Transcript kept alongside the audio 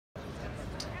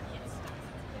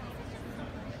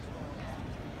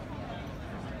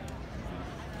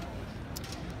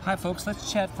Hi folks,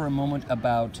 let's chat for a moment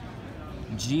about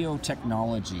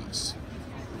geotechnologies.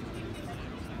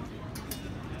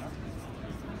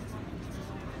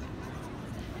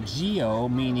 Geo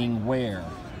meaning where,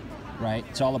 right?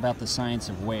 It's all about the science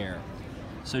of where.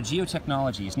 So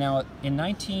geotechnologies. Now in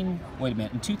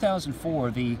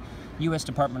 2004, the U.S.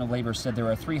 Department of Labor said there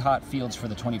are 3 hot fields for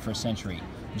the 21st century.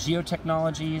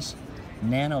 Geotechnologies,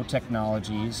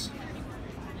 nanotechnologies,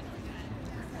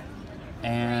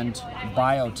 and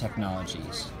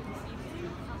biotechnologies.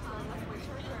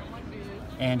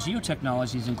 And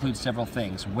geotechnologies include several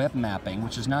things. Web mapping,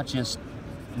 which is not just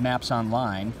maps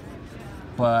online,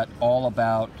 but all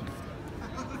about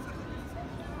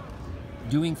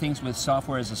doing things with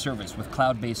software as a service, with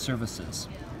cloud-based services.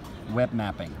 Web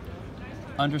mapping.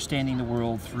 Understanding the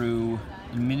world through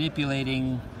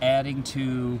manipulating, adding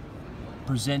to,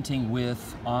 presenting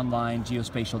with online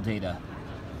geospatial data.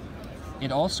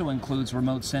 It also includes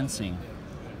remote sensing,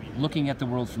 looking at the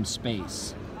world from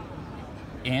space,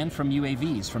 and from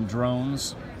UAVs, from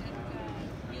drones,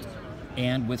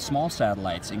 and with small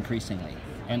satellites increasingly.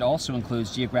 And also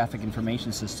includes geographic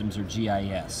information systems, or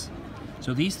GIS.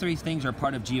 So these 3 things are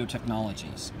part of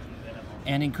geotechnologies.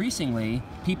 And increasingly,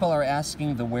 people are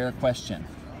asking the where question,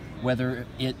 whether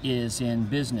it is in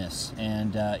business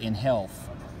and in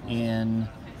health, in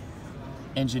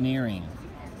engineering,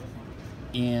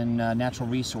 in natural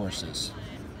resources,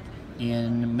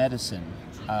 in medicine,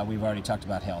 we've already talked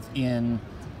about health, in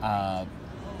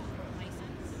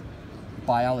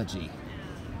biology,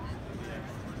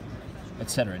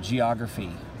 etc., geography,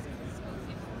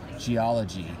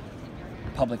 geology,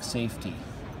 public safety.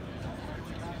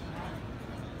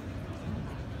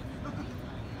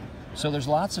 So there's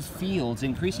lots of fields,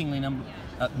 increasingly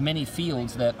many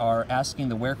fields that are asking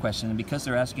the where question, and because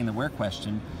they're asking the where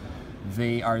question,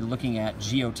 they are looking at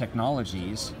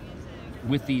geotechnologies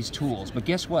with these tools. But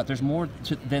guess what? There's more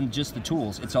than just the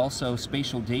tools. It's also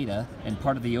spatial data, and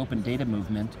part of the open data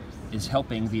movement is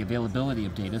helping the availability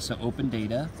of data, so open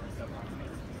data,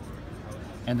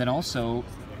 and then also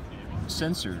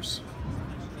sensors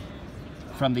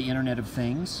from the Internet of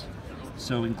Things.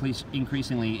 So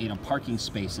increasingly, parking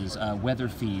spaces, weather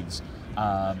feeds,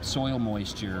 soil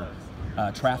moisture,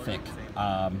 traffic,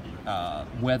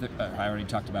 weather. I already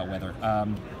talked about weather.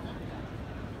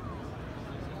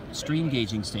 Stream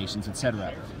gauging stations,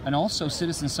 etc. And also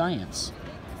citizen science.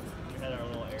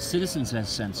 Citizens as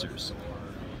sensors.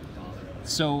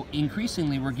 So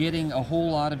increasingly, we're getting a whole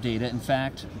lot of data. In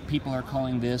fact, people are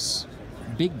calling this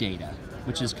big data,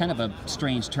 which is kind of a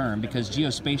strange term because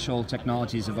geospatial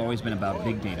technologies have always been about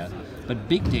big data. But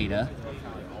big data,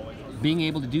 being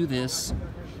able to do this,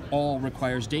 all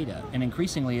requires data, and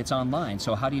increasingly it's online.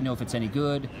 So how do you know if it's any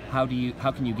good? How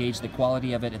can you gauge the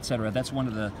quality of it, etc.? That's one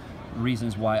of the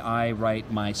reasons why I write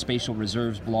my Spatial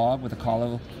Reserves blog with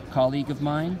a colleague of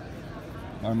mine.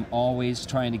 I'm always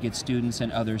trying to get students and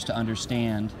others to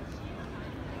understand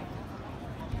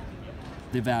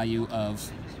the value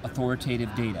of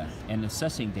authoritative data and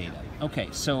assessing data. Okay,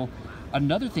 so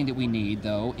another thing that we need,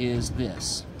 though, is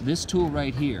this. This tool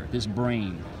right here, this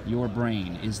brain, your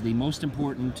brain, is the most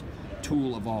important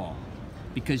tool of all,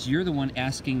 because you're the one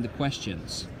asking the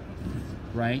questions,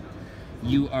 right?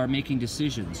 You are making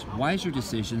decisions, wiser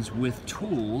decisions with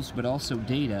tools, but also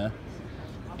data,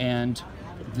 and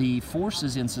the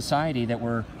forces in society that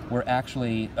were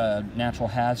actually natural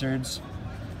hazards,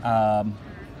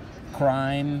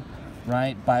 crime,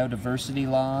 right? Biodiversity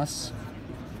loss,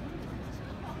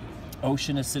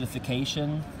 ocean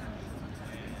acidification,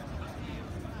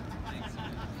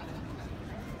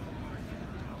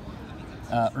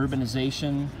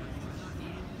 urbanization,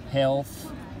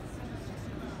 health,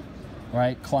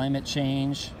 right? Climate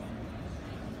change,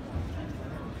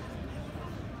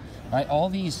 right? All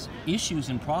these issues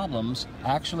and problems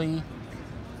actually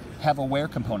have a where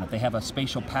component. They have a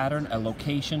spatial pattern, a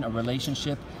location, a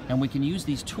relationship, and we can use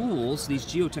these tools, these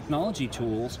geotechnology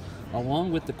tools,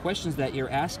 along with the questions that you're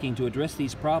asking to address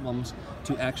these problems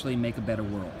to actually make a better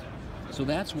world. So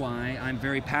that's why I'm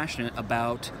very passionate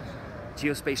about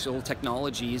geospatial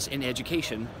technologies in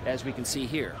education, as we can see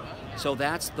here. So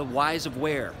that's the whys of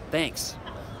where. Thanks.